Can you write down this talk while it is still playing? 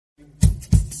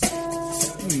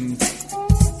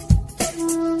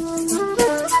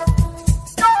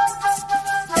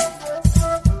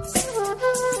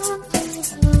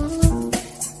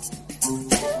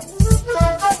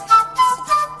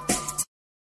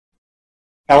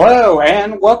Hello,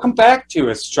 and welcome back to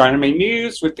Astronomy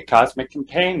News with the Cosmic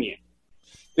Companion.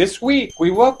 This week, we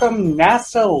welcome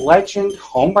NASA legend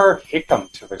Homer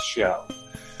Hickam to the show.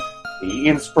 The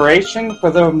inspiration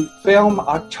for the film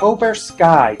October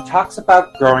Sky talks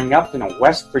about growing up in a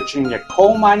West Virginia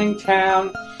coal mining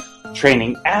town,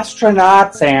 training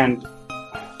astronauts, and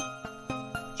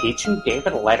teaching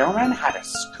David Letterman how to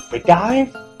scuba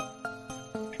dive.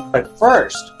 But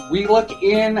first, we look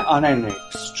in on an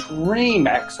extreme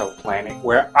exoplanet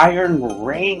where iron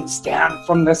rains down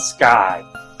from the sky.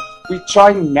 We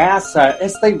join NASA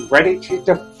as they ready to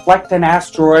deflect an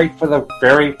asteroid for the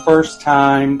very first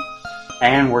time.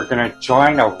 And we're going to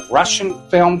join a Russian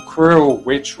film crew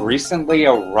which recently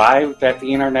arrived at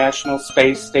the International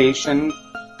Space Station,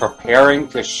 preparing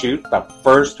to shoot the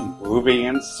first movie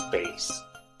in space.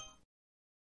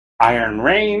 Iron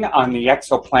rain on the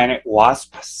exoplanet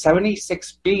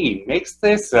WASP-76b makes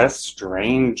this a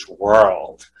strange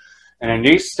world. And a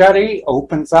new study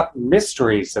opens up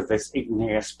mysteries of this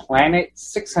igneous planet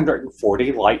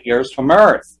 640 light-years from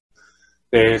Earth.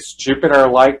 This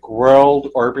Jupiter-like world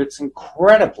orbits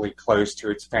incredibly close to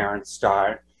its parent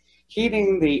star,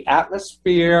 heating the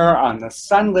atmosphere on the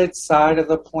sunlit side of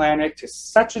the planet to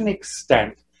such an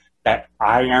extent that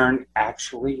iron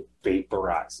actually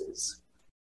vaporizes.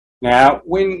 Now,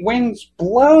 when winds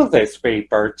blow this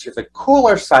vapor to the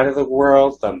cooler side of the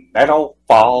world, the metal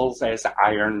falls as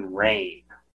iron rain.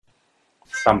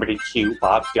 Somebody cue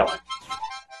Bob Dylan.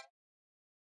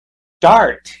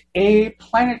 DART, a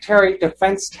planetary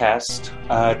defense test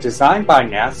designed by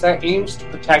NASA, aims to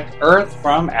protect Earth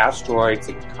from asteroids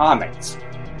and comets.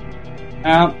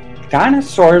 Now,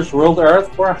 dinosaurs ruled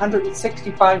Earth for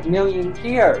 165 million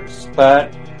years,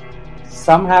 but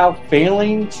somehow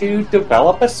failing to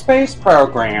develop a space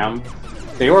program,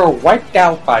 they were wiped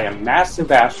out by a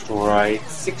massive asteroid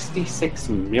 66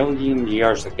 million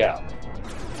years ago.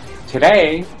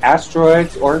 Today,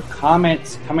 asteroids or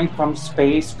comets coming from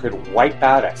space could wipe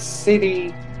out a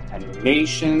city, a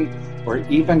nation, or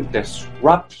even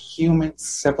disrupt human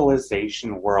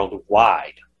civilization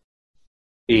worldwide.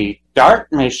 The DART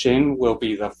mission will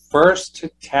be the first to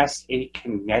test a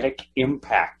kinetic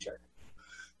impactor.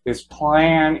 This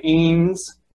plan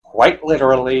aims, quite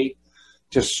literally,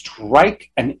 to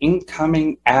strike an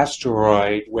incoming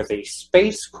asteroid with a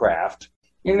spacecraft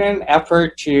in an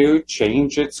effort to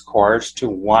change its course to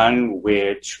one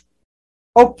which,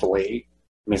 hopefully,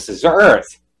 misses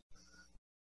Earth.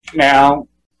 Now,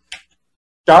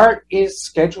 DART is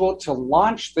scheduled to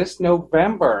launch this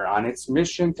November on its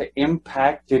mission to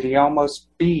impact Didymos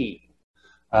B,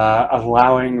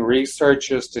 allowing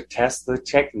researchers to test the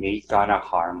technique on a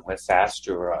harmless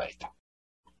asteroid.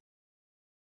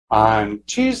 On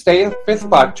Tuesday, the 5th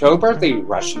of October, the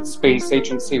Russian space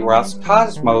agency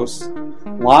Roscosmos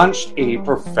launched a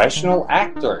professional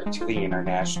actor to the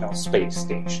International Space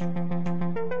Station.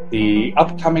 The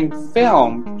upcoming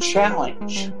film,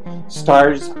 Challenge,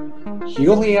 stars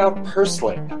Yulia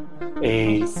Perslik,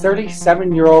 a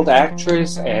 37-year-old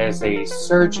actress, as a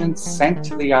surgeon sent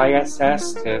to the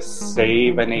ISS to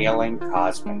save an ailing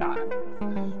cosmonaut.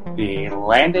 The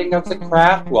landing of the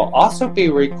craft will also be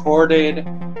recorded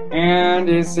and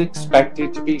is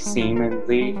expected to be seen in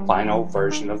the final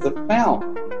version of the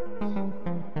film.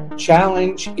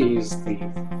 Challenge is the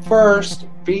first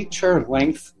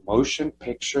feature-length motion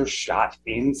picture shot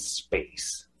in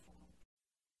space.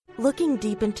 Looking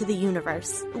deep into the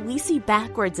universe, we see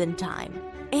backwards in time.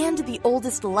 And the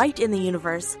oldest light in the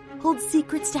universe holds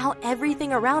secrets to how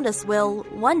everything around us will,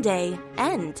 one day,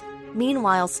 end.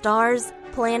 Meanwhile, stars,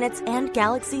 planets, and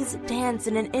galaxies dance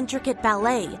in an intricate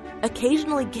ballet,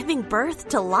 occasionally giving birth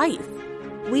to life.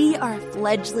 We are a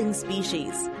fledgling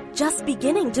species, just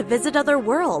beginning to visit other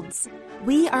worlds.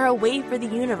 We are a way for the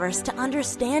universe to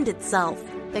understand itself.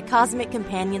 The Cosmic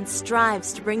Companion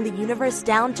strives to bring the universe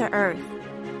down to Earth.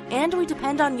 And we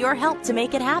depend on your help to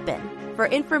make it happen. For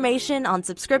information on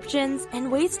subscriptions and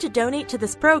ways to donate to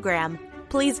this program,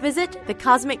 please visit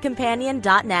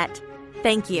thecosmiccompanion.net.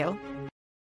 Thank you.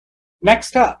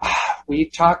 Next up, we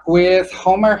talk with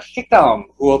Homer Hickam,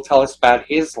 who will tell us about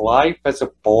his life as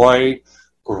a boy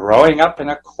growing up in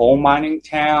a coal mining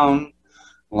town,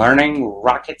 learning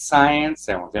rocket science,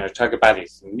 and we're going to talk about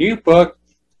his new book,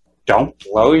 Don't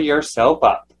Blow Yourself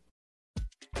Up.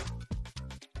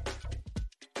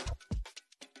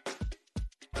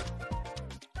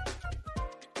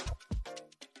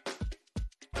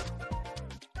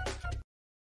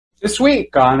 This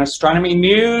week on Astronomy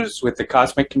News with the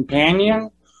Cosmic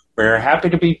Companion, we're happy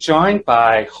to be joined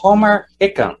by Homer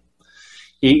Hickam.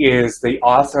 He is the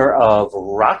author of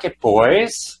Rocket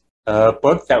Boys, a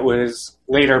book that was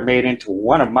later made into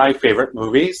one of my favorite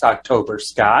movies, October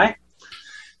Sky.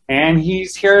 And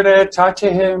he's here to talk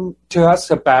to us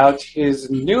about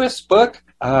his newest book,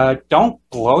 Don't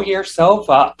Blow Yourself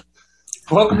Up.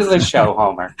 Welcome to the show,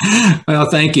 Homer. Well,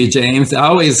 thank you, James. I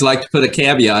always like to put a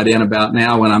caveat in about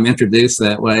now when I'm introduced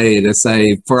that way to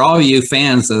say, for all you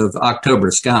fans of October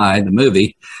Sky, the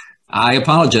movie, I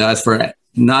apologize for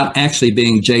not actually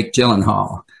being Jake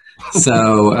Gyllenhaal.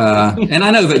 So, and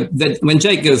I know that when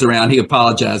Jake goes around, he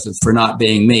apologizes for not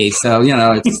being me. So,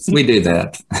 we do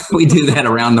that. We do that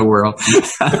around the world.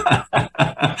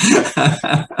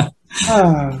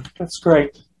 Oh, that's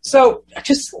great. So, I'd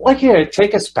just like you to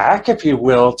take us back, if you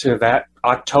will, to that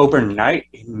October night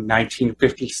in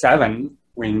 1957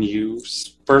 when you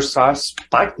first saw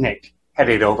Sputnik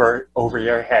headed over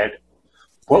your head.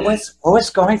 What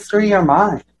was going through your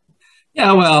mind?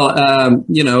 Yeah, well,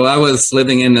 I was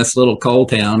living in this little coal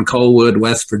town, Coalwood,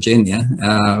 West Virginia.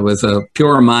 It was a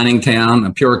pure mining town,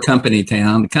 a pure company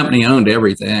town. The company owned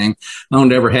everything,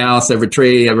 owned every house, every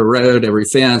tree, every road, every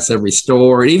fence, every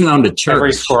store, even owned a church.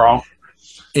 Every squirrel.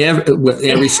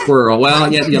 Every squirrel.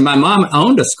 Well, yeah, my mom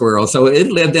owned a squirrel, so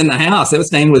it lived in the house.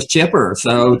 Its name was Chipper.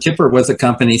 So Chipper was a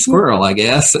company squirrel, I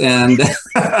guess. And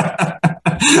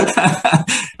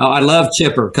I love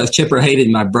Chipper because Chipper hated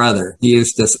my brother.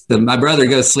 My brother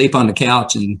goes sleep on the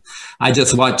couch, and I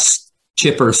just watched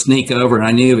Chipper sneak over, and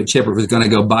I knew that Chipper was going to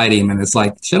go bite him. And it's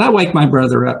like, should I wake my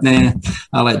brother up? Nah,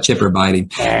 I'll let Chipper bite him.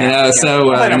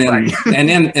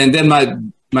 And then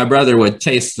my brother would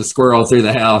chase the squirrel through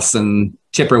the house, and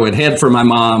Chipper would head for my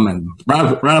mom and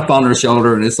run up on her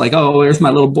shoulder. And it's like, oh, there's my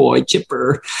little boy,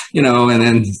 Chipper, and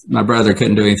then my brother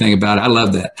couldn't do anything about it. I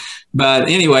love that. But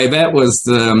anyway, that was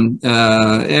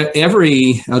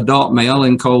every adult male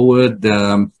in Coalwood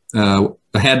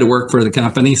had to work for the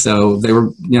company. So they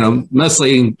were,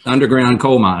 mostly underground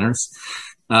coal miners.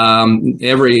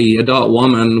 Every adult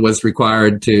woman was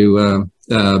required to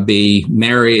be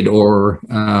married or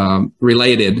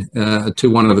related to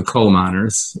one of the coal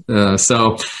miners.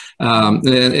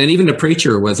 And even the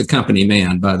preacher was a company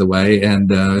man, by the way. And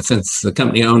since the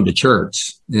company owned a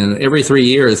church, every 3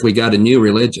 years we got a new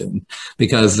religion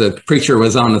because the preacher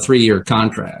was on a 3-year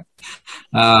contract.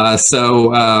 And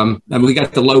we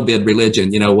got the low bid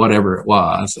religion, whatever it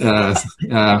was.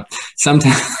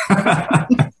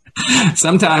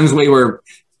 Sometimes we were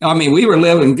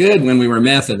living good when we were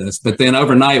Methodists, but then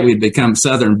overnight we'd become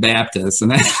Southern Baptists,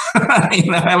 and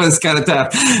that was kind of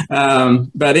tough.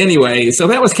 But anyway, so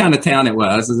that was kind of town it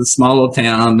was. It was a small little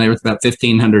town. There was about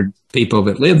 1,500 people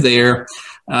that lived there.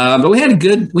 But we had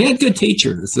good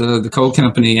teachers. The coal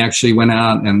company actually went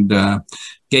out and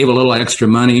gave a little extra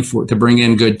money to bring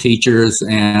in good teachers.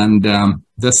 And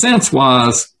the sense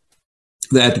was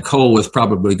that the coal was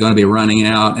probably going to be running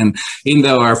out. And even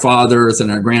though our fathers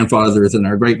and our grandfathers and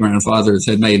our great-grandfathers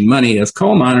had made money as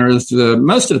coal miners,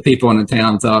 most of the people in the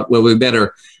town thought, well, we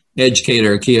better educate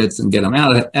our kids and get them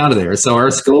out of there. So our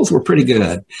schools were pretty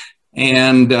good.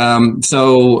 And I'd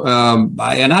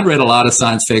read a lot of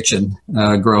science fiction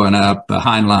growing up,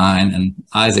 Heinlein and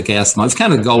Isaac Asimov. It's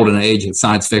kind of the golden age of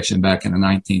science fiction back in the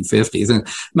 1950s. And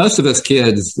most of us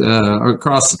kids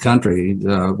across the country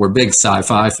were big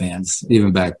sci-fi fans,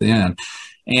 even back then.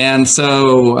 And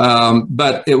so,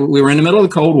 we were in the middle of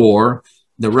the Cold War.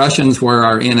 The Russians were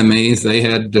our enemies. They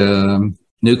had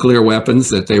nuclear weapons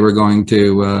that they were going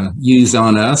to use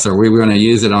on us, or we were going to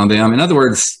use it on them. In other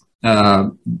words,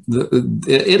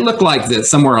 it looked like that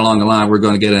somewhere along the line we're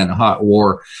going to get in a hot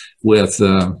war with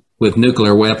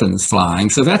nuclear weapons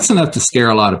flying. So that's enough to scare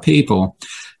a lot of people.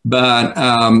 But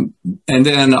and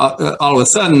then all of a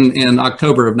sudden in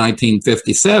October of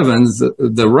 1957,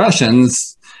 the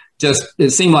Russians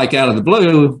it seemed like out of the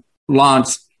blue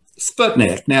launched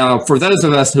Sputnik. Now, for those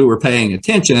of us who were paying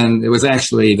attention, it was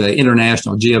actually the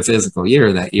International Geophysical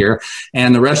Year that year,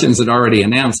 and the Russians had already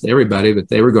announced to everybody that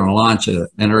they were going to launch an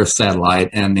Earth satellite,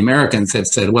 and the Americans had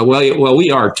said, well, we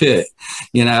are too,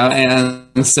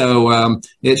 and so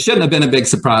it shouldn't have been a big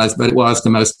surprise, but it was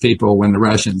to most people when the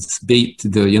Russians beat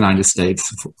the United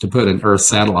States to put an Earth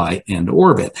satellite into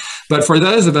orbit. But for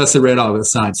those of us who read all the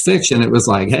science fiction, it was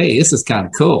like, hey, this is kind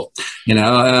of cool.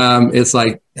 It's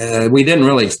like, we didn't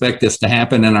really expect this to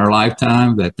happen in our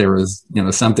lifetime, that there was,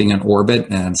 something in orbit,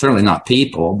 and certainly not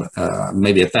people, but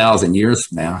maybe 1,000 years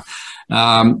from now.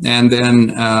 And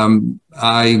then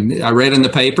I read in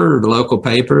the local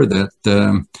paper,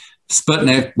 that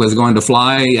Sputnik was going to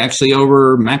fly actually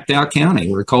over McDowell County,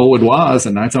 where Coalwood was.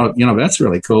 And I thought, that's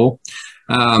really cool.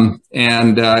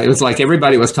 It was like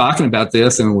everybody was talking about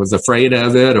this and was afraid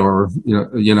of it, or,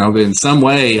 in some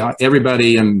way,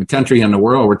 everybody in the country and the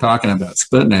world were talking about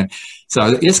Sputnik.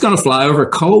 So it's going to fly over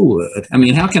Colwood. I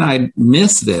mean, how can I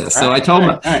miss this? So I told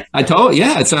my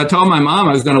mom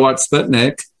I was going to watch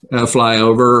Sputnik fly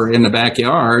over in the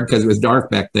backyard because it was dark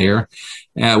back there.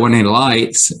 Wasn't any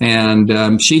lights.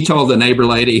 And she told the neighbor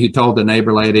lady who told the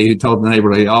neighbor lady who told the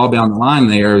neighbor lady all down the line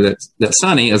there that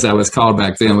Sonny, as I was called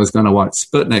back then, was going to watch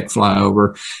Sputnik fly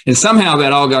over. And somehow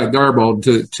that all got garbled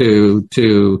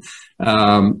to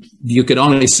you could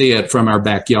only see it from our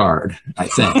backyard, I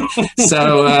think.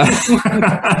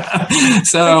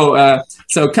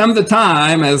 So come the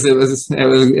time as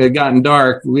it had gotten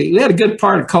dark, we had a good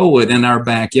part of Colwood in our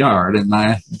backyard. And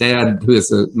my dad, who is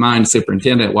the mine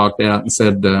superintendent, walked out and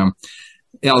said,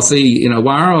 Elsie,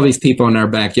 why are all these people in our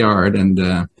backyard?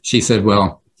 And she said,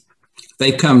 well,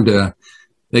 they come to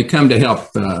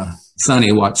help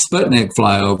Sonny watch Sputnik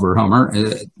fly over Homer.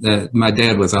 My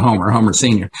dad was a Homer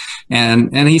Senior.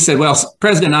 And he said, well,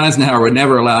 President Eisenhower would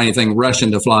never allow anything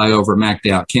Russian to fly over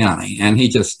McDowell County. And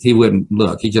he wouldn't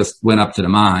look. He just went up to the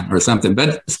mine or something.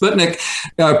 But Sputnik,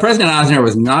 President Eisenhower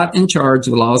was not in charge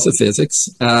of the laws of physics,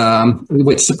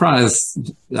 which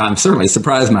certainly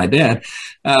surprised my dad.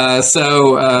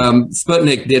 So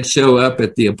Sputnik did show up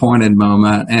at the appointed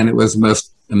moment, and it was the most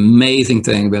amazing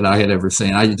thing that I had ever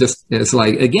seen. It's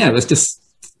like, again, it was just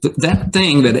that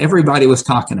thing that everybody was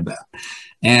talking about.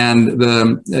 And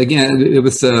it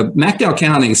was McDowell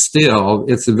County still,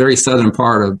 it's a very southern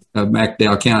part of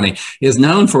McDowell County, is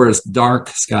known for its dark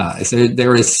skies.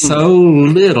 There is so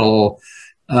little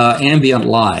ambient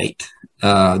light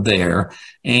there.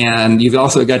 And you've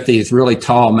also got these really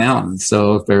tall mountains.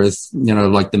 So if there's,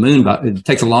 like the moon, it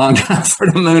takes a long time for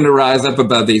the moon to rise up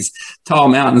above these tall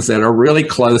mountains that are really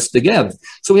close together.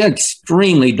 So we had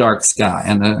extremely dark sky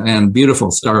and beautiful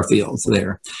star fields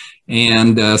there.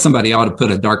 And somebody ought to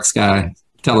put a dark sky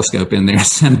telescope in there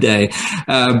someday.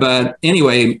 But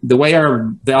anyway, the way our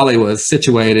valley was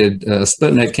situated,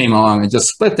 Sputnik came along and just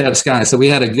split that sky. So we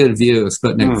had a good view of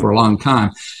Sputnik for a long time.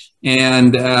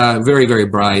 And very, very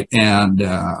bright. And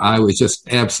I was just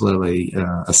absolutely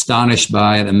astonished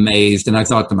by it, amazed. And I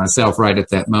thought to myself right at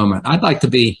that moment, I'd like to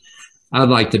be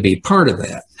part of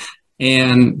that.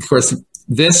 And of course,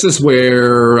 this is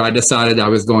where I decided I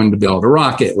was going to build a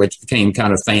rocket, which became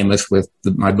kind of famous with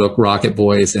my book Rocket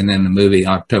Boys and then the movie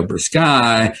October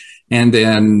Sky. And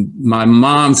then my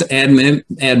mom's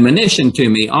admonition to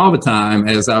me all the time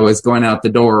as I was going out the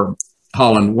door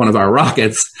hauling one of our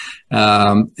rockets,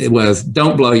 it was,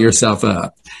 don't blow yourself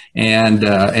up. And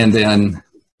then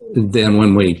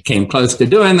when we came close to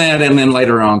doing that, and then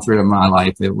later on through my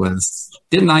life, it was,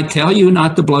 didn't I tell you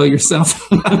not to blow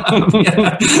yourself up?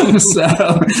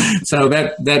 So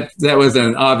that was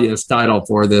an obvious title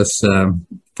for this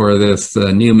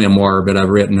new memoir that I've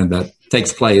written that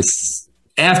takes place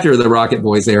after the Rocket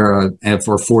Boys era and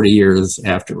for 40 years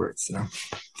afterwards. So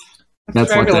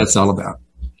that's what that's all about.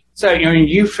 So,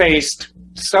 you faced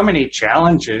so many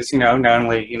challenges, not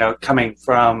only, coming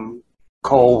from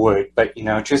Colwood, but,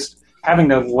 just having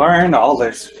to learn all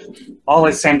this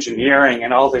engineering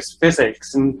and all this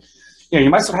physics. And, you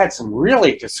must have had some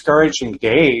really discouraging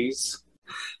days.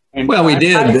 And well, we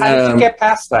did. How did you get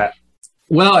past that?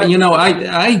 Well,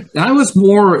 I was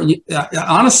more,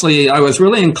 honestly, I was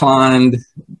really inclined,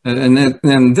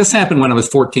 and this happened when I was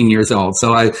 14 years old.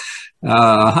 So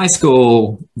high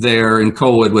school there in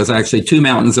Colwood was actually 2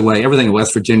 mountains away. Everything in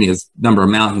West Virginia is a number of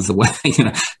mountains away.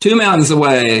 2 mountains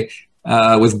away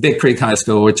was Big Creek High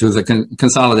School, which was a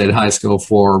consolidated high school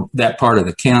for that part of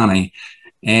the county.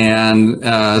 And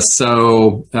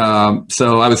so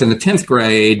I was in the 10th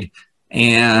grade,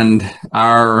 and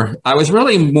I was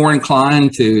really more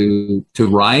inclined to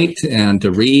write and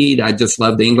to read. I just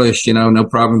loved English, no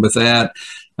problem with that.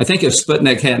 I think if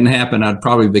Sputnik hadn't happened, I'd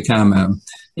probably become an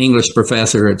English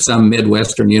professor at some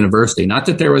Midwestern university. Not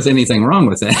that there was anything wrong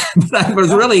with that, but I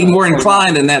was really more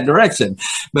inclined in that direction.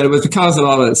 But it was because of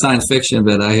all the science fiction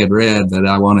that I had read that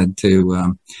I wanted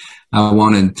to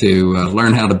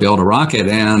learn how to build a rocket.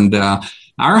 And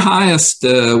our highest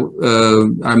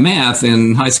our math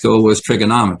in high school was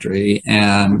trigonometry,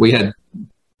 and we had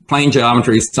plane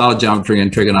geometry, solid geometry,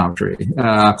 and trigonometry.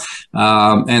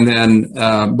 And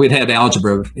then we'd had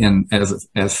algebra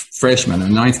as freshmen in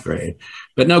 9th grade,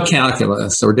 but no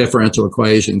calculus or differential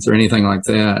equations or anything like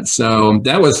that. So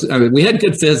that was, we had a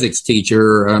good physics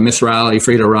teacher, Miss Riley,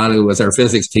 Frida Riley was our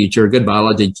physics teacher, a good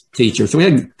biology teacher. So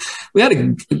we had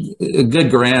a good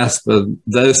grasp of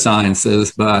those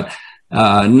sciences, but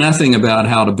nothing about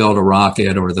how to build a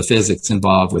rocket or the physics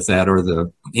involved with that or the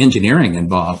engineering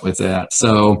involved with that.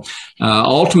 So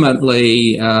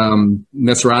ultimately,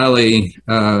 Miss Riley,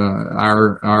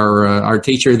 our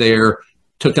teacher there,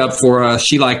 took up for us.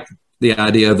 She liked the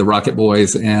idea of the Rocket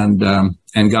Boys and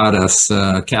got us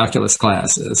calculus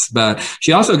classes. But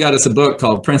she also got us a book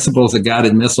called Principles of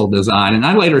Guided Missile Design. And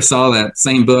I later saw that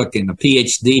same book in a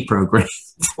PhD program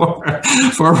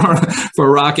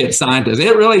for rocket scientists.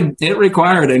 It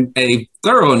required a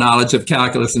thorough knowledge of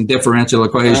calculus and differential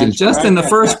equations just in the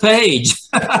first page.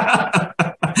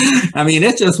 I mean,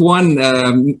 it's just one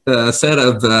set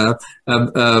of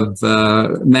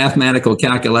mathematical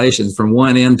calculations from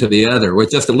one end to the other,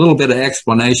 with just a little bit of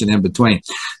explanation in between.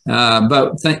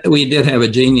 But we did have a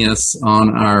genius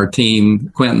on our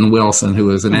team, Quentin Wilson, who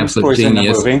was an absolute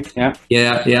genius. In the movie.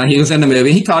 Yeah, he was in the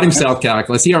movie. He taught himself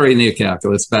calculus. He already knew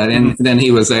calculus, but and then he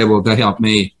was able to help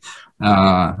me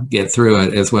get through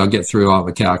it as well, get through all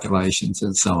the calculations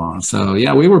and so on. So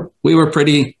yeah, we were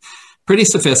pretty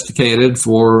sophisticated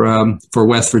for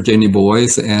West Virginia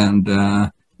boys, and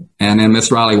then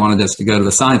Miss Riley wanted us to go to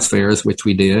the science fairs, which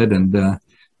we did, and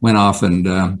went off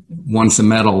and won some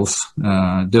medals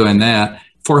doing that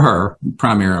for her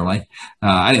primarily.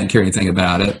 I didn't care anything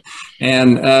about it,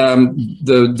 and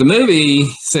the movie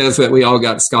says that we all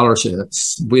got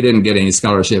scholarships. We didn't get any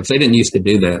scholarships. They didn't used to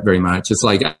do that very much. It's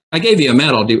like, I gave you a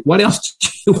medal. What else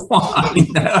did you want?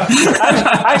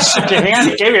 I shook your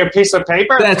hand and gave you a piece of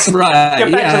paper. That's right.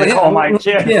 Get back to the coal mine,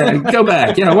 kid. Yeah, go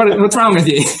back. What's wrong with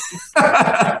you?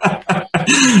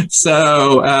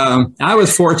 So I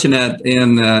was fortunate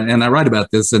and I write about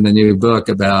this in the new book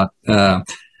about.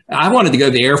 I wanted to go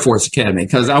to the Air Force Academy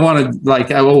because I wanted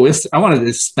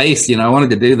to space. I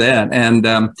wanted to do that, and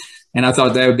I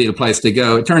thought that would be the place to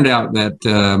go. It turned out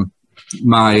that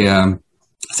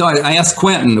so I asked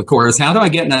Quentin, of course, how do I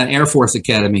get in an Air Force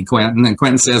Academy, Quentin? And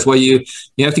Quentin says, well, you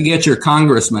have to get your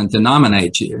congressman to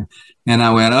nominate you. And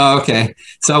I went, oh, okay.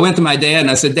 So I went to my dad and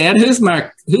I said, Dad,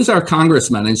 who's our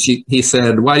congressman? And he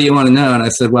said, why do you want to know? And I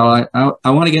said, well, I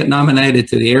want to get nominated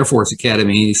to the Air Force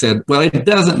Academy. He said, well, it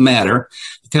doesn't matter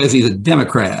because he's a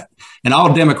Democrat and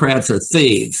all Democrats are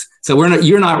thieves. So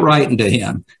you're not writing to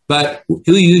him, but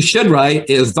who you should write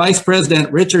is Vice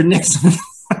President Richard Nixon.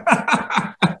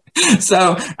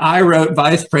 So I wrote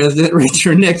Vice President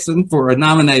Richard Nixon for a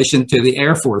nomination to the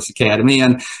Air Force Academy,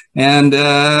 and it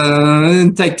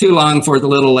didn't take too long for the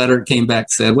little letter came back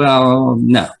and said, well,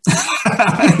 no.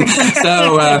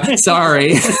 So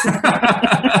sorry.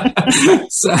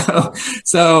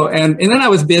 So and then I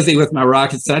was busy with my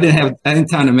rockets. So I didn't have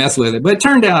time to mess with it. But it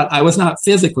turned out I was not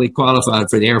physically qualified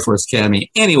for the Air Force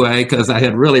Academy anyway, because I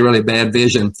had really, really bad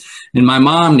vision. And my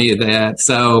mom knew that.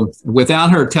 So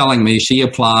without her telling me, she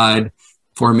applied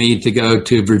for me to go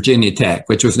to Virginia Tech,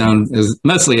 which was known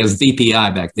mostly as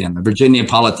VPI back then, the Virginia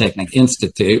Polytechnic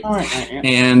Institute,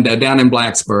 and down in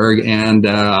Blacksburg. And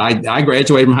I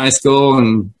graduated from high school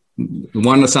and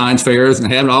won the science fairs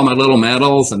and had all my little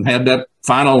medals and had that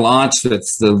final launch.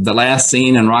 That's the last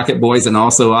scene in Rocket Boys and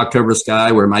also October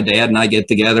Sky, where my dad and I get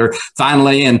together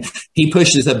finally, and he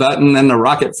pushes a button and the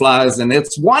rocket flies, and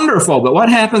it's wonderful. But what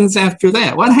happens after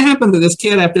that? What happened to this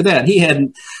kid after that? He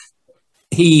had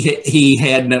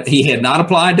not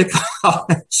applied to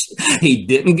college. He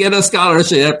didn't get a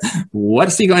scholarship.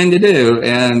 What's he going to do?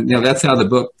 And that's how the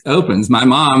book opens. My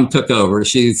mom took over.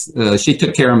 She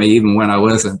took care of me even when I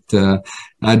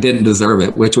didn't deserve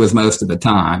it, which was most of the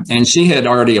time. And she had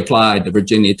already applied to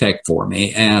Virginia Tech for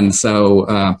me. And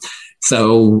so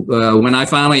when I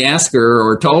finally asked her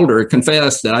or told her,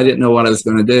 confessed that I didn't know what I was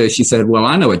going to do, she said, well,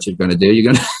 I know what you're going to do.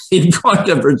 You're going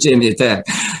to Virginia Tech.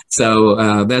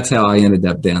 So that's how I ended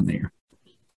up down there.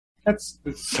 That's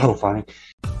so funny.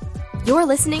 You're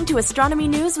listening to Astronomy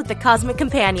News with the Cosmic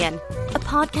Companion, a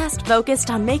podcast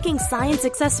focused on making science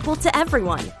accessible to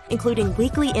everyone, including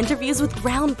weekly interviews with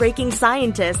groundbreaking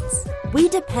scientists. We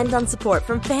depend on support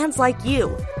from fans like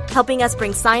you, helping us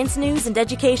bring science news and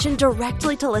education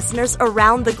directly to listeners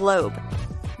around the globe.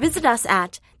 Visit us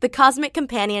at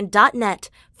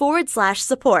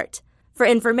thecosmiccompanion.net/support for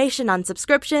information on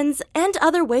subscriptions and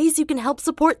other ways you can help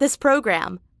support this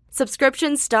program.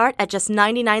 Subscriptions start at just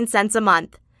 99 cents a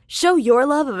month. Show your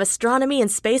love of astronomy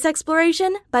and space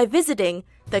exploration by visiting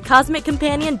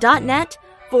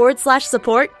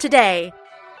thecosmiccompanion.net/support today.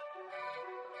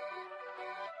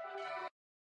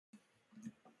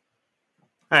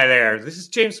 Hi there, this is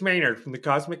James Maynard from the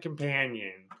Cosmic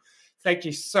Companion. Thank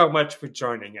you so much for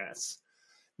joining us.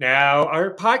 Now,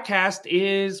 our podcast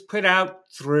is put out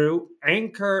through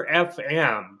Anchor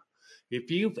FM. If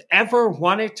you've ever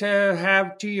wanted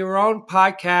to do your own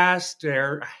podcast,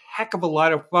 they're a heck of a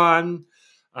lot of fun.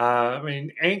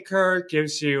 Anchor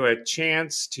gives you a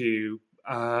chance to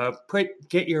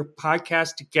get your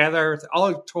podcast together with all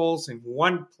the tools in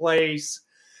one place.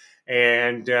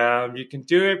 And you can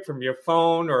do it from your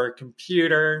phone or a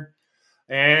computer.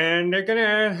 And they're going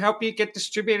to help you get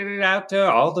distributed out to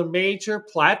all the major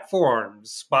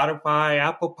platforms, Spotify,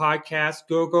 Apple Podcasts,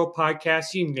 Google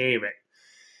Podcasts, you name it.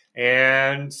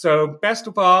 And so, best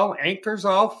of all, Anchor's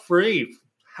all free.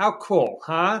 How cool,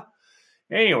 huh?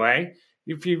 Anyway,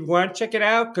 if you want to check it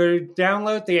out, go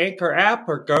download the Anchor app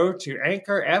or go to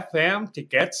Anchor FM to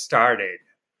get started.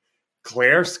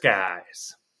 Clear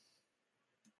skies.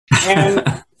 And,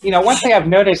 one thing I've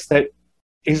noticed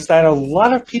is that a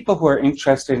lot of people who are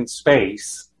interested in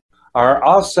space are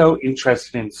also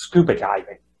interested in scuba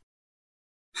diving.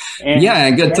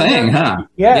 And, good thing, huh?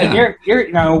 Yeah.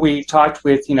 We talked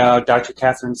with, Dr.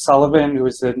 Catherine Sullivan, who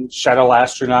was a shuttle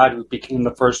astronaut who became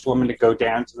the first woman to go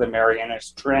down to the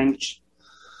Marianas Trench.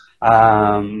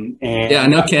 I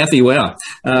know Kathy well.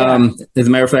 As a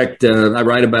matter of fact, I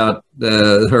write about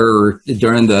her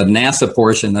during the NASA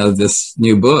portion of this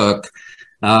new book.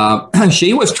 She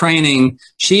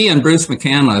and Bruce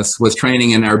McCandless was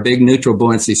training in our big neutral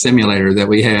buoyancy simulator that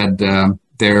we had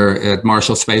there at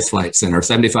Marshall Space Flight Center,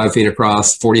 75 feet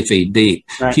across, 40 feet deep,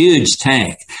 right. Huge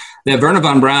tank. That Wernher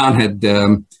von Braun had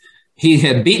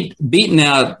beaten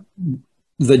out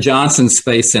the Johnson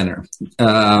Space Center.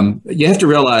 You have to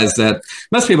realize that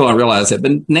most people don't realize it,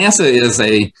 but NASA is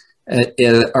a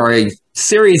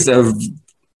series of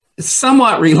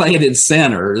somewhat related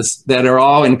centers that are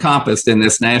all encompassed in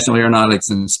this National Aeronautics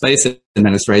and Space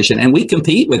Administration, and we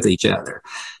compete with each other.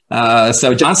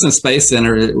 So Johnson Space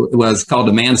Center was called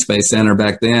the Manned Space Center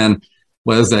back then,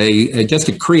 was just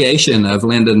a creation of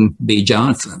Lyndon B.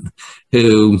 Johnson,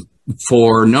 who,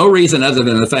 for no reason other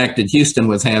than the fact that Houston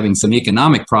was having some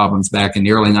economic problems back in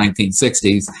the early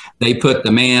 1960s, they put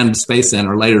the Manned Space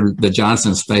Center, later the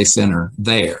Johnson Space Center,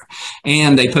 there.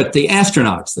 And they put the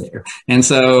astronauts there. And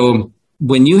so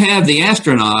when you have the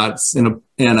astronauts in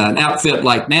an outfit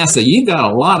like NASA, you've got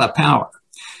a lot of power.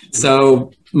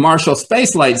 So Marshall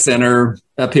Space Flight Center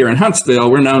up here in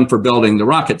Huntsville, we're known for building the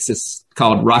rockets. It's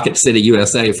called Rocket City,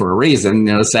 USA for a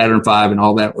reason. Saturn V and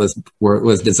all that was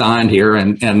designed here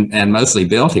and mostly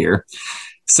built here.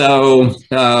 So,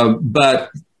 but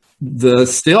the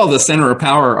center of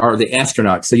power are the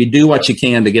astronauts. So you do what you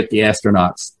can to get the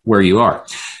astronauts where you are.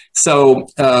 So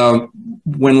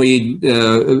when we,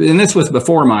 and this was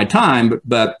before my time,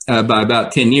 but by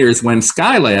about 10 years, when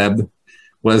Skylab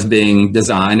was being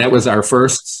designed, that was our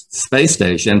first space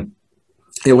station.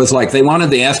 It was like they wanted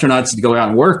the astronauts to go out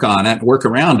and work on it, work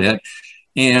around it.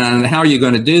 And how are you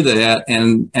going to do that?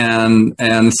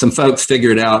 And some folks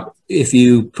figured out if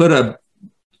you put a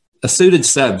suited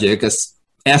subject, an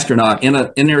astronaut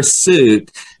in their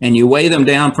suit, and you weigh them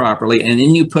down properly, and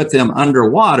then you put them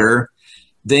underwater,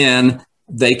 then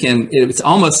it's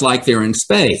almost like they're in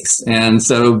space. And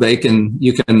so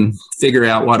you can figure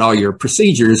out what all your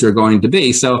procedures are going to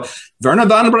be. So Wernher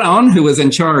von Braun, who was in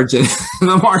charge of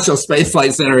the Marshall Space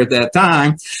Flight Center at that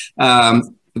time,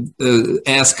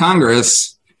 asked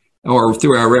Congress, or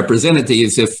through our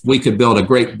representatives, if he could build a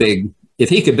great big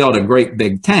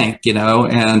tank,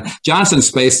 and Johnson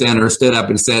Space Center stood up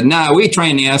and said, no, we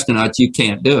train the astronauts, you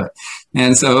can't do it.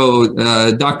 And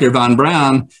so Dr. von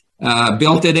Braun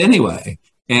built it anyway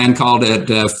and called it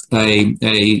a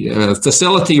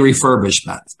facility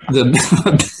refurbishment. The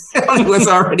building was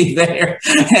already there,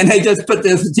 and they just put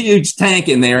this huge tank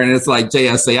in there, and it's like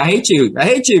JSC. I hate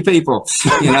you people,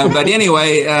 But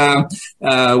anyway,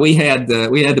 we had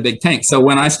the big tank. So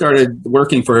when I started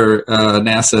working for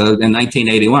NASA in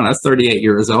 1981, I was 38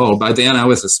 years old. By then, I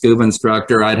was a scuba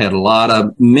instructor. I'd had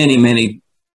many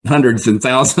hundreds and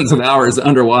thousands of hours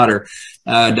underwater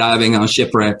diving on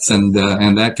shipwrecks and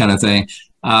that kind of thing.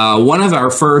 One of our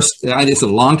first, it's a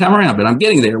long time around, but I'm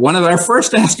getting there. One of our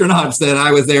first astronauts that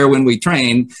I was there when we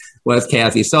trained was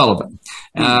Kathy Sullivan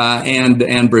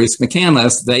and Bruce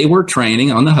McCandless. They were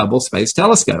training on the Hubble Space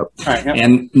Telescope, right, yep.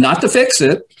 And not to fix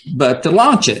it, but to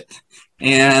launch it.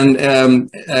 And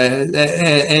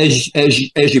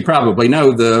as you probably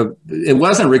know, it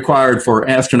wasn't required for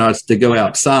astronauts to go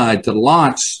outside to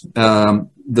launch the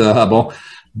Hubble.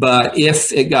 But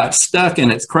if it got stuck in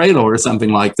its cradle or something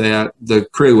like that, the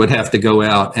crew would have to go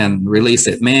out and release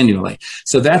it manually.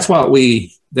 So that's what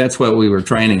we were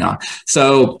training on.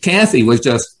 So Kathy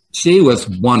she was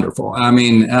wonderful. I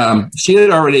mean, she had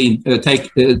already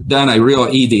done a real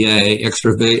EVA,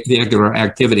 extravehicular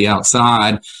activity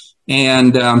outside.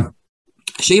 And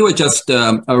she was just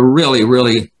a really,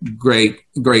 really great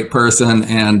person.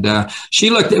 And she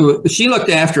looked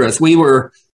after us.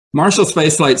 Marshall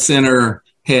Space Flight Center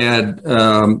had,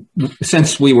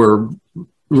 since we were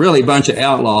really bunch of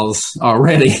outlaws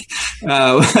already.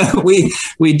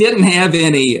 We didn't have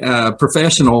any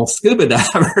professional scuba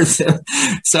divers,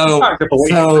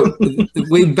 so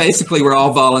we basically were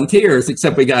all volunteers.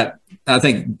 Except we got, I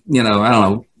think, I don't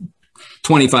know,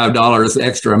 $25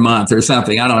 extra a month or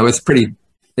something. I don't know.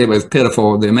 It was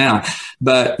pitiful, the amount.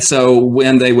 But so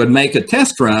when they would make a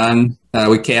test run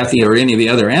with Kathy or any of the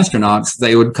other astronauts,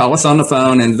 they would call us on the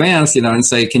phone in advance, and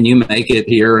say, can you make it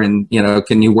here? And,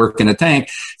 can you work in a tank?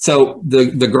 So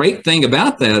the great thing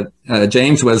about that,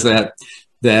 James, was that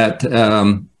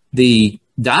the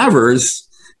divers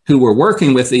who were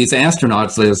working with these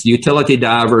astronauts, as utility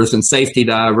divers and safety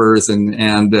divers and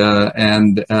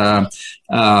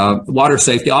water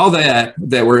safety, all that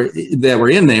were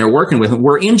in there working with them,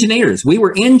 were engineers. We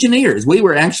were engineers. We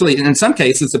were actually, in some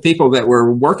cases, the people that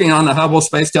were working on the Hubble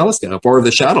Space Telescope or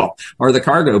the shuttle or the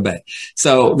cargo bay.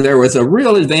 So there was a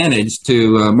real advantage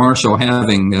to Marshall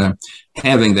having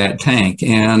that tank,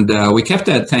 and we kept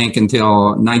that tank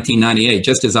until 1998,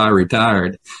 just as I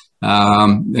retired. They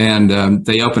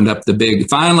opened up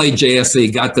finally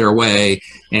JSC got their way,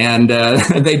 and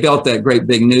they built that great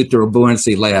big neutral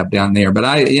buoyancy lab down there. But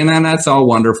and that's all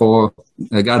wonderful.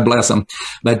 God bless them.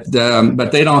 But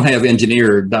they don't have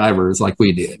engineer divers like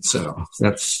we did. So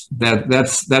that's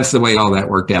the way all that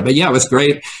worked out. But yeah, it was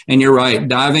great. And you're right.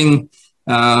 Diving,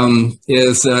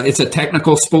 it's a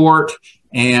technical sport.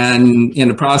 And in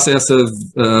the process of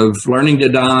learning to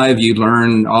dive, you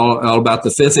learn all about the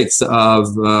physics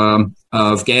of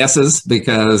gases,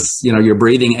 because, you're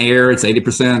breathing air. It's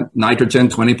 80% nitrogen,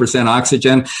 20%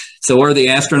 oxygen. So are the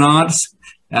astronauts,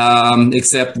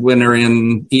 except when they're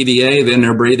in EVA, then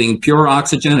they're breathing pure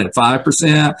oxygen at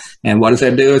 5%. And what does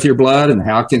that do with your blood? And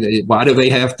why do they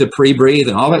have to pre-breathe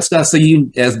and all that stuff? So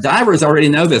you, as divers, already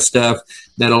know this stuff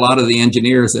that a lot of the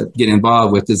engineers that get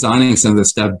involved with designing some of this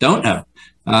stuff don't know.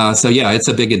 So yeah, it's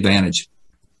a big advantage.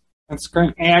 That's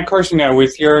great. And of course,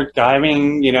 with your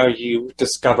diving, you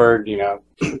discovered,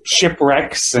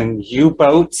 shipwrecks and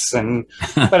U-boats.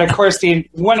 But of course, the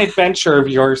one adventure of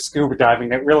your scuba diving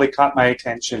that really caught my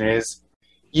attention is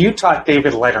you taught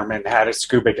David Letterman how to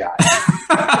scuba dive.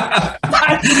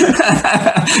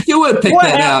 You would pick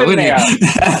that out, wouldn't you?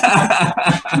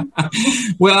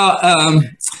 Well,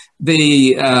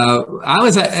 I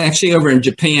was actually over in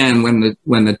Japan when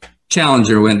the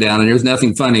Challenger went down, and there's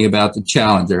nothing funny about the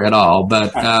Challenger at all.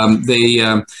 But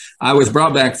I was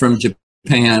brought back from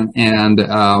Japan and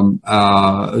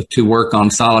to work on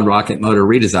solid rocket motor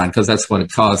redesign, because that's what it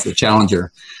caused the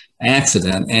Challenger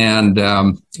accident, and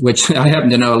which I happen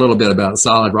to know a little bit about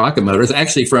solid rocket motors,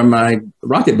 actually from my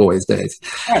Rocket Boys days.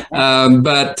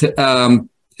 But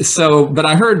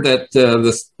I heard that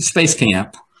the Space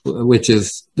Camp, which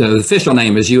is the official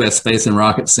name is U.S. Space and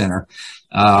Rocket Center.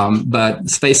 But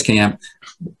Space Camp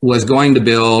was going to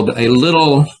build a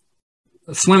little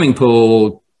swimming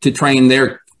pool to train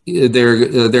their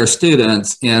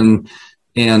students in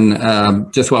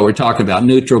just what we're talking about,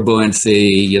 neutral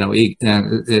buoyancy,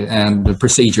 and the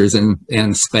procedures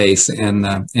in space and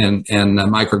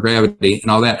microgravity and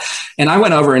all that. And I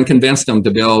went over and convinced them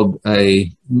to build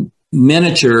a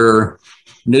miniature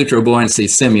neutral buoyancy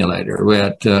simulator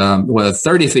with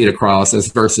 30 feet across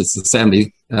as versus the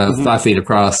 75 feet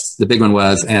across the big one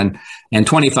was, and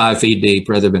 25 feet deep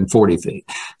rather than 40 feet.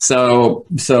 So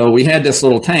we had this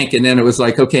little tank, and then it was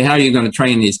like, okay, how are you going to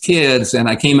train these kids? And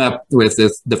I came up with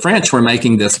this. The French were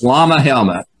making this llama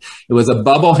helmet. It was a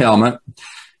bubble helmet.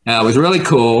 It was really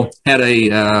cool. Had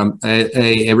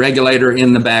a regulator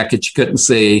in the back that you couldn't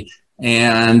see.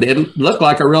 And it looked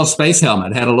like a real space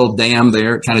helmet. It had a little dam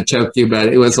there. It kind of choked you,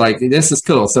 but it was like, this is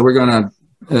cool. So we're going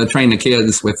to train the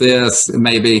kids with this,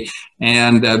 maybe.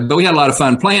 And but we had a lot of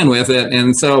fun playing with it.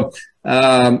 And so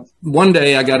one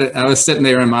day I was sitting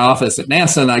there in my office at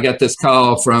NASA, and I got this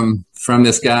call from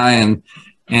this guy, and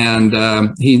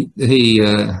he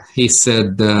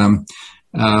said,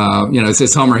 is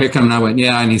this Homer Hickam? And I went,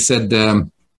 yeah. And he said,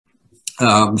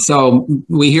 so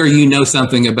we hear you know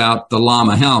something about the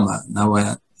llama helmet. And I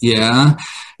went, yeah.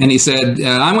 And he said,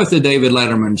 I'm with the David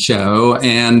Letterman show,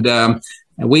 and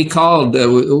we called,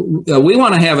 we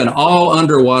want to have an all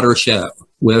underwater show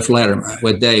with Letterman,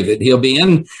 with David. He'll be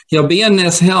in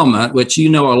this helmet, which you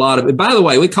know a lot of. By the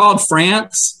way, we called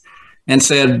France and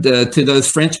said to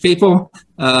those French people,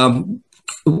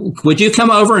 would you come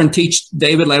over and teach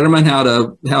David Letterman how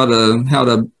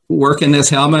to work in this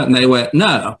helmet? And they went,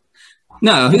 no,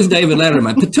 who's David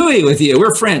Letterman? Patooey with you.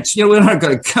 We're French. We're not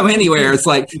going to come anywhere. It's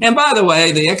like, and by the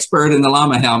way, the expert in the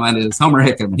llama helmet is Homer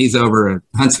Hickam. He's over at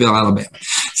Huntsville, Alabama.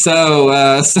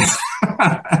 So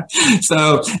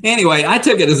anyway, I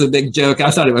took it as a big joke.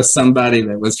 I thought it was somebody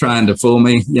that was trying to fool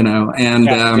me, and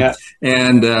I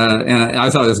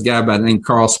thought this guy by the name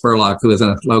Carl Spurlock, who was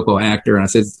a local actor, and I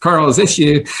said, "Carl, is this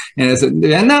you?" And I said,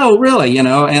 "No, really,"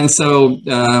 and so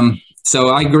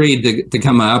I agreed to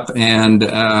come up, and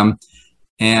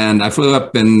I flew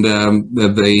up, and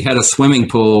they had a swimming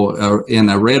pool in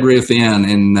a Red Roof Inn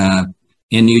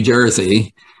in New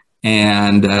Jersey.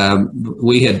 And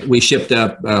we shipped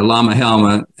up a llama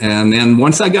helmet, and then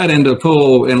once I got into the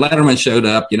pool, and Letterman showed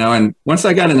up, and once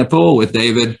I got in the pool with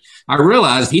David, I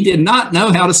realized he did not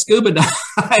know how to scuba dive.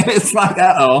 It's like,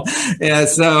 yeah.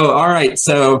 So all right,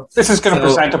 so this is going to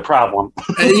present a problem.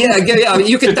 Yeah,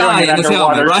 you could die in this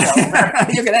helmet,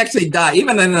 right? You could actually die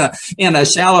even in a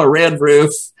shallow Red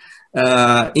Roof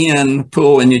in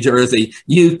pool in New Jersey.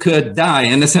 You could die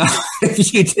in this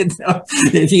if you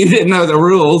didn't know the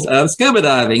rules of scuba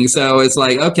diving. So it's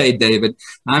like, okay, David,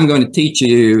 I'm going to teach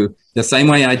you the same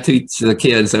way I teach the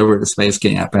kids over at the space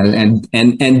camp,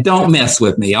 and don't mess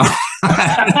with me.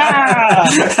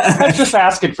 That's just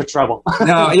asking for trouble.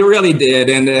 No, he really did,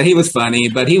 and he was funny,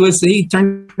 but he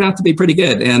turned out to be pretty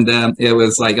good. And it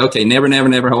was like, okay, never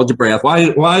hold your breath.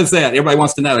 Why is that? Everybody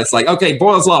wants to know. It's like, okay,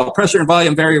 Boyle's law, pressure and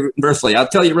volume vary inversely. I'll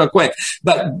tell you real quick,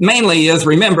 but mainly is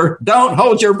remember, don't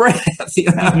hold your breath.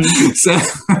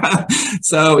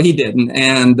 So he didn't,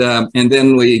 and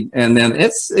then he had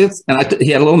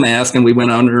a little mask, and we went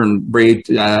under and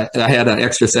breathed. I had an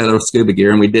extra set of scuba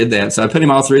gear, and we did that. So I put him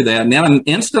all through that. And then I'm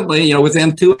instantly,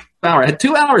 within 2 hours, I had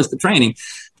 2 hours of training.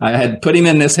 I had put him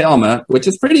in this helmet, which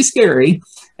is pretty scary,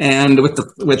 and with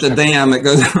the dam that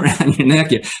goes around your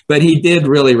neck. But he did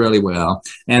really, really well.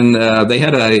 And they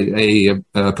had a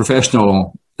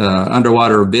professional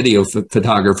underwater video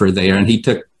photographer there, and he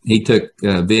took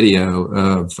video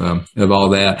of all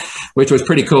that, which was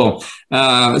pretty cool.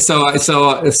 So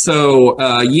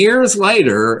years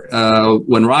later,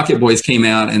 when Rocket Boys came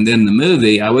out and then the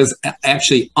movie, I was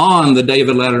actually on the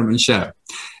David Letterman show.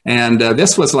 And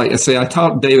this was like, I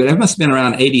taught David, it must have been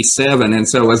around 87. And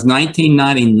so it was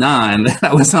 1999 that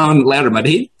I was on Letterman.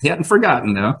 He hadn't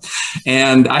forgotten, though.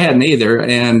 And I hadn't either.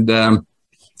 And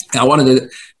I wanted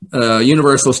to,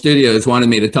 Universal Studios wanted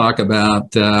me to talk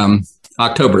about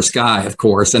October Sky, of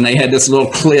course. And they had this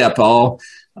little clip all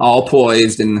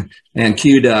poised and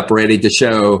queued up, ready to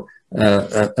show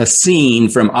a scene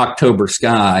from October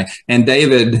Sky. And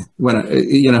David, when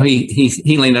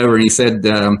he leaned over and he said,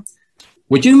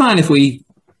 would you mind if we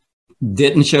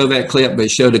didn't show that clip, but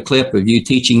showed a clip of you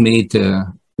teaching me to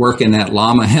work in that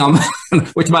llama helmet?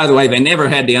 Which, by the way, they never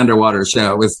had the underwater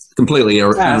show. It was completely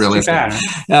unrealistic.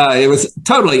 It was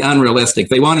totally unrealistic.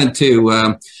 They wanted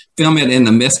to film it in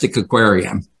the Mystic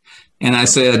Aquarium. And I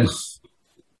said,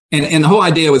 and the whole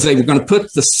idea was they were going to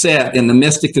put the set in the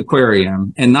Mystic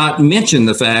Aquarium and not mention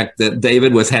the fact that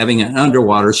David was having an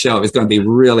underwater show. It was going to be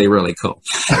really, really cool.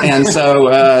 And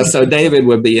so David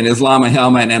would be in his llama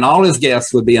helmet, and all his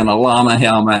guests would be in a llama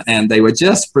helmet, and they would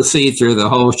just proceed through the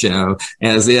whole show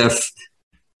as if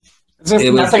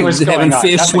nothing was having going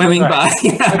fish on. swimming by.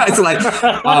 It's like,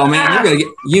 oh man,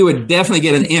 you would definitely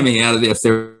get an Emmy out of this.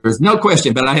 There's no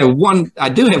question. But I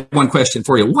do have one question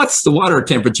for you. What's the water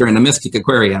temperature in the Mystic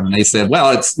Aquarium? And they said,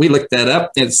 well, we looked that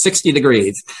up. It's 60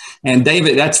 degrees. And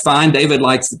David, that's fine. David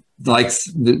likes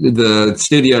the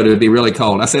studio to be really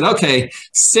cold. I said, okay,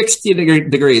 60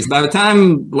 degrees. By the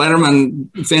time Letterman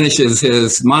finishes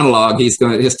his monologue, his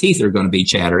teeth are going to be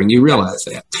chattering. You realize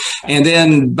that. And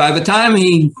then by the time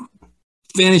he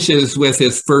finishes with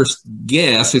his first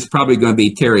guest, it's probably going to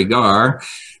be Terry Garr.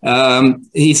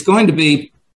 He's going to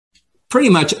be pretty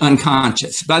much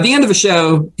unconscious. By the end of the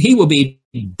show, he will be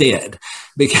dead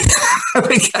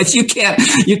because you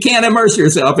can't immerse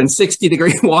yourself in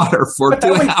 60-degree water for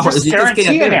 2 hours. You just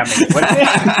can't.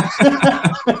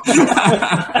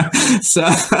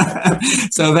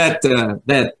 So that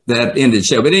ended the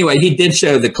show. But anyway, he did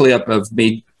show the clip of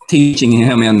me teaching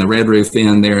him in the Red Roof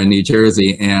Inn there in New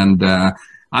Jersey. And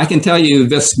I can tell you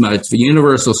this much, the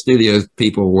Universal Studios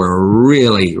people were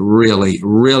really, really,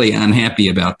 really unhappy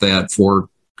about that for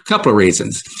a couple of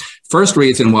reasons. First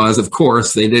reason was, of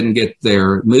course, they didn't get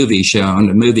their movie shown,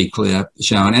 the movie clip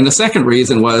shown. And the second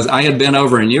reason was I had been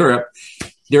over in Europe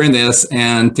during this,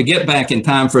 and to get back in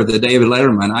time for the David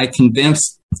Letterman, I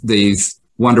convinced these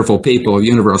wonderful people of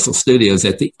Universal Studios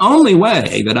that the only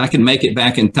way that I can make it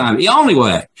back in time, the only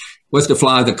way was to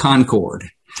fly the Concorde.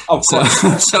 Of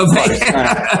course. So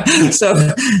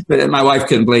but my wife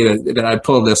couldn't believe it that I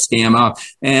pulled this scam off,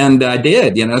 and I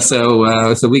did.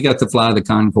 So we got to fly the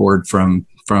Concorde from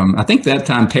I think that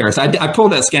time Paris. I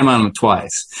pulled that scam on them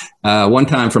twice. One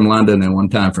time from London and one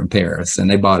time from Paris, and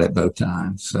they bought it both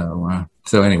times.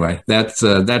 So anyway, that's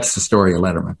the story of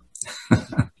Letterman.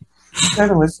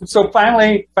 So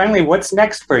finally, what's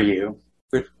next for you?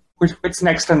 What's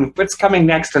next, and what's coming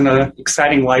next in the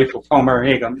exciting life of Homer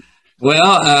Hickam?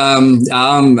 Well,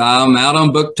 I'm out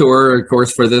on book tour, of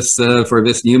course, for this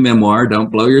new memoir,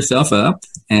 Don't Blow Yourself Up,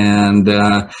 and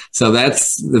so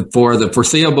that's for the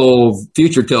foreseeable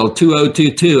future till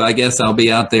 2022. I guess I'll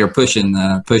be out there pushing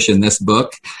this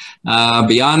book.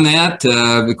 Beyond that,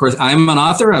 of course, I'm an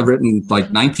author. I've written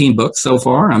like 19 books so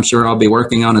far. I'm sure I'll be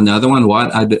working on another one.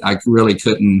 What I really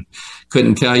couldn't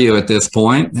tell you at this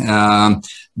point.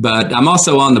 But I'm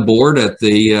also on the board at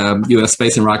the U.S.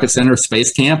 Space and Rocket Center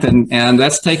Space Camp, and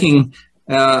that's taking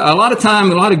a lot of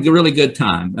time, a lot of really good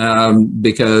time,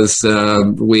 because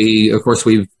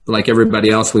we've, like everybody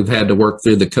else, we've had to work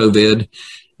through the COVID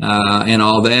and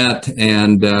all that,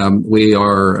 and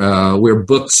we're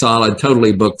book solid,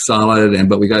 totally book solid,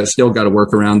 but we still got to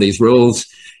work around these rules.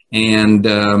 And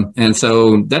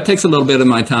so that takes a little bit of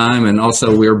my time, and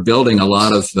also we're building a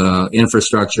lot of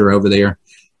infrastructure over there.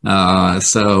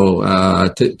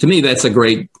 So to me, that's a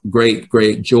great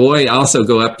joy. I also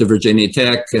go up to Virginia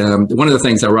Tech. One of the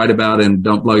things I write about in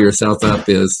Don't Blow Yourself Up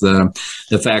is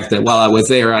the fact that while I was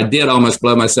there, I did almost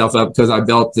blow myself up because I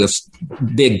built this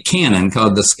big cannon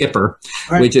called the Skipper,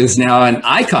 right, which is now an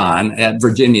icon at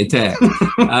Virginia Tech.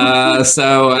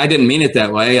 So I didn't mean it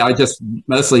that way. I just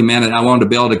mostly meant it. I wanted to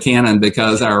build a cannon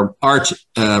because our arch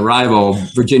rival,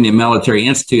 Virginia Military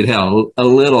Institute, had a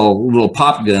little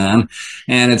pop gun,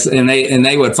 and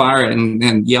they would fire it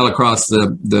and yell across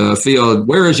the field,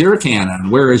 "Where is your cannon?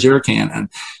 Where is your cannon?"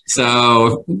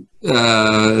 So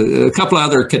a couple of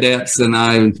other cadets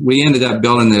and we ended up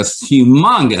building this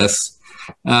humongous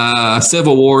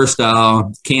Civil War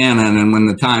style cannon. And when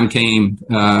the time came,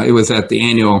 it was at the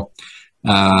annual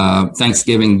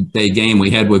Thanksgiving Day game we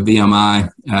had with VMI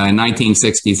in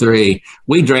 1963.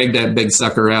 We dragged that big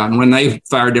sucker out, and when they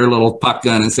fired their little pop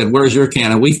gun and said, "Where's your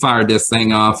cannon?" we fired this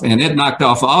thing off, and it knocked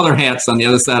off all their hats on the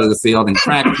other side of the field and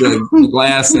cracked the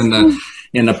glass in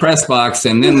the press box.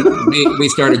 And then we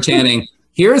started chanting,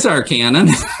 "Here's our cannon."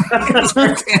 Here's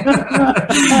our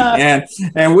cannon.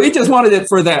 And we just wanted it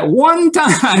for that one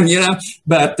time,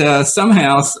 but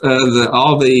somehow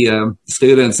all the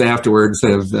students afterwards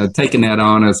have taken that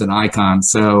on as an icon.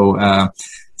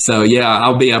 So yeah,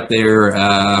 I'll be up there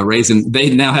raising. They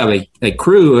now have a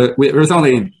crew. There was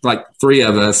only like 3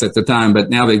 of us at the time, but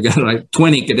now they've got like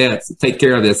 20 cadets to take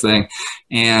care of this thing.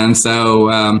 And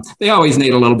so they always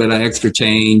need a little bit of extra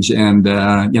change, and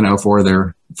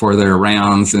for their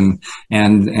rounds and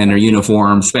their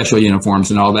uniforms, special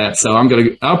uniforms and all that. So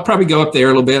I'll probably go up there a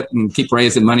little bit and keep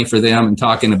raising money for them and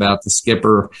talking about the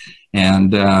Skipper.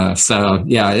 And so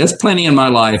yeah, there's plenty in my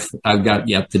life I've got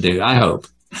yet to do, I hope.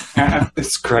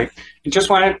 That's great. I just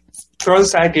want to throw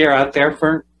this idea out there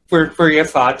for your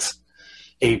thoughts.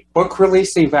 A book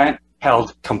release event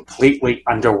held completely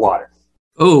underwater.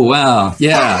 Oh, wow.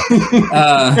 Yeah.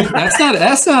 That's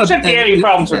not shouldn't be any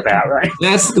problems with that, right?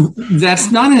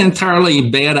 That's not an entirely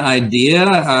bad idea.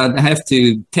 I have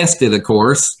to test it, of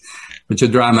course, which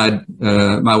would drive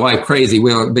my wife crazy.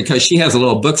 Well, because she has a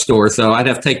little bookstore, so I'd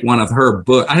have to take one of her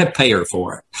books. I'd have to pay her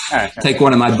for it. Okay. Take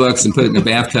one of my books and put it in the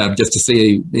bathtub just to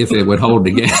see if it would hold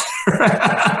together.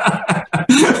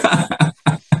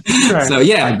 Right. So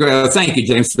yeah, thank you,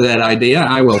 James, for that idea.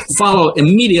 I will follow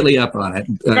immediately up on it,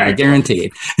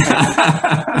 guaranteed.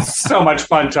 So much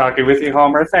fun talking with you,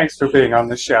 Homer. Thanks for being on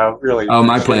the show. Really. Oh,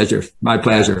 my pleasure. My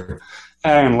pleasure.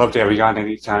 I'd love to have you on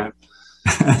anytime.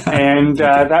 And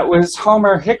that was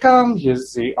Homer Hickam.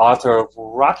 He's the author of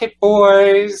Rocket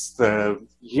Boys, the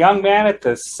young man at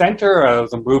the center of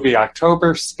the movie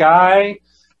October Sky.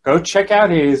 Go check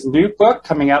out his new book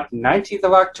coming out 19th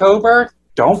of October.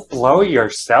 Don't blow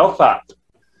yourself up.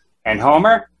 And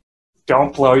Homer,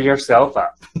 don't blow yourself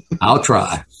up. I'll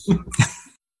try.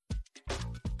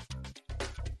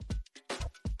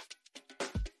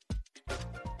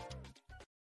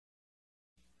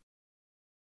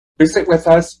 Visit with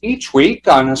us each week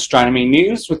on Astronomy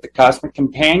News with the Cosmic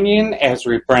Companion as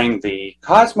we bring the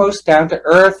cosmos down to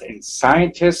Earth and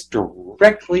scientists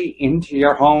directly into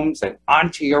your homes and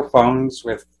onto your phones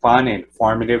with fun,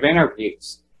 informative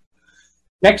interviews.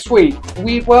 Next week,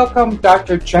 we welcome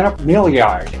Dr. Jenna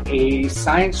Milliard, a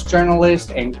science journalist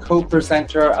and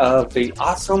co-presenter of the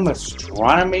awesome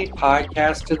Astronomy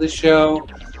podcast to the show.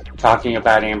 talking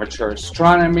about amateur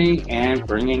astronomy and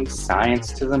bringing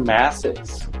science to the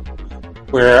masses.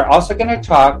 We're also going to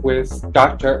talk with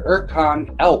Dr.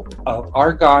 Erkan Alp of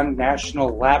Argonne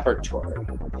National Laboratory.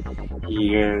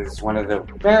 He is one of the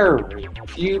very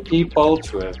few people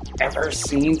to have ever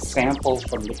seen samples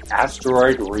from the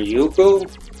asteroid Ryugu,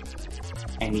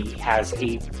 and he has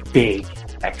a big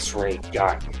X-ray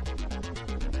gun.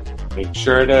 Make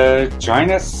sure to join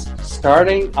us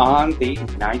starting on the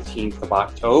 19th of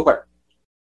October.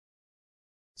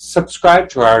 Subscribe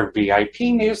to our VIP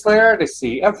newsletter to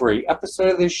see every episode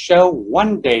of this show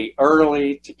one day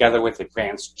early, together with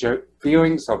advanced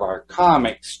viewings of our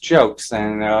comics, jokes,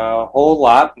 and a whole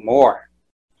lot more.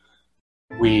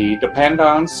 We depend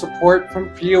on support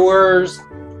from viewers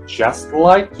just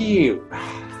like you.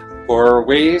 For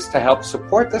ways to help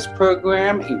support this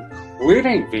program,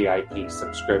 including VIP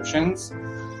subscriptions,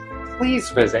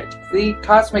 please visit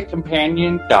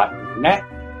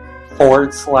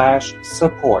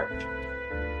thecosmiccompanion.net/support.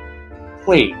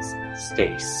 Please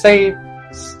stay safe,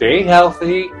 stay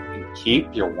healthy, and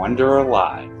keep your wonder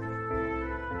alive.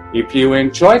 If you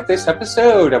enjoyed this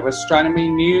episode of Astronomy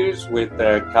News with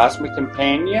the Cosmic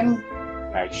Companion,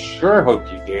 I sure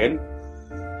hope you did,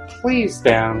 please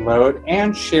download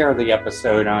and share the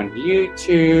episode on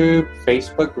YouTube,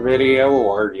 Facebook video,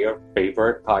 or your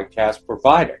favorite podcast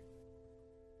provider.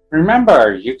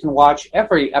 Remember, you can watch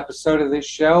every episode of this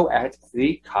show at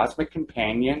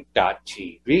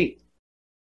thecosmiccompanion.tv.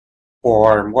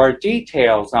 For more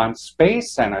details on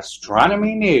space and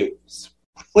astronomy news,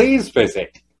 please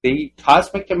visit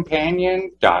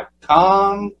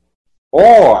thecosmiccompanion.com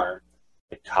or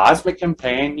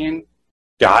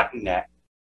thecosmiccompanion.net.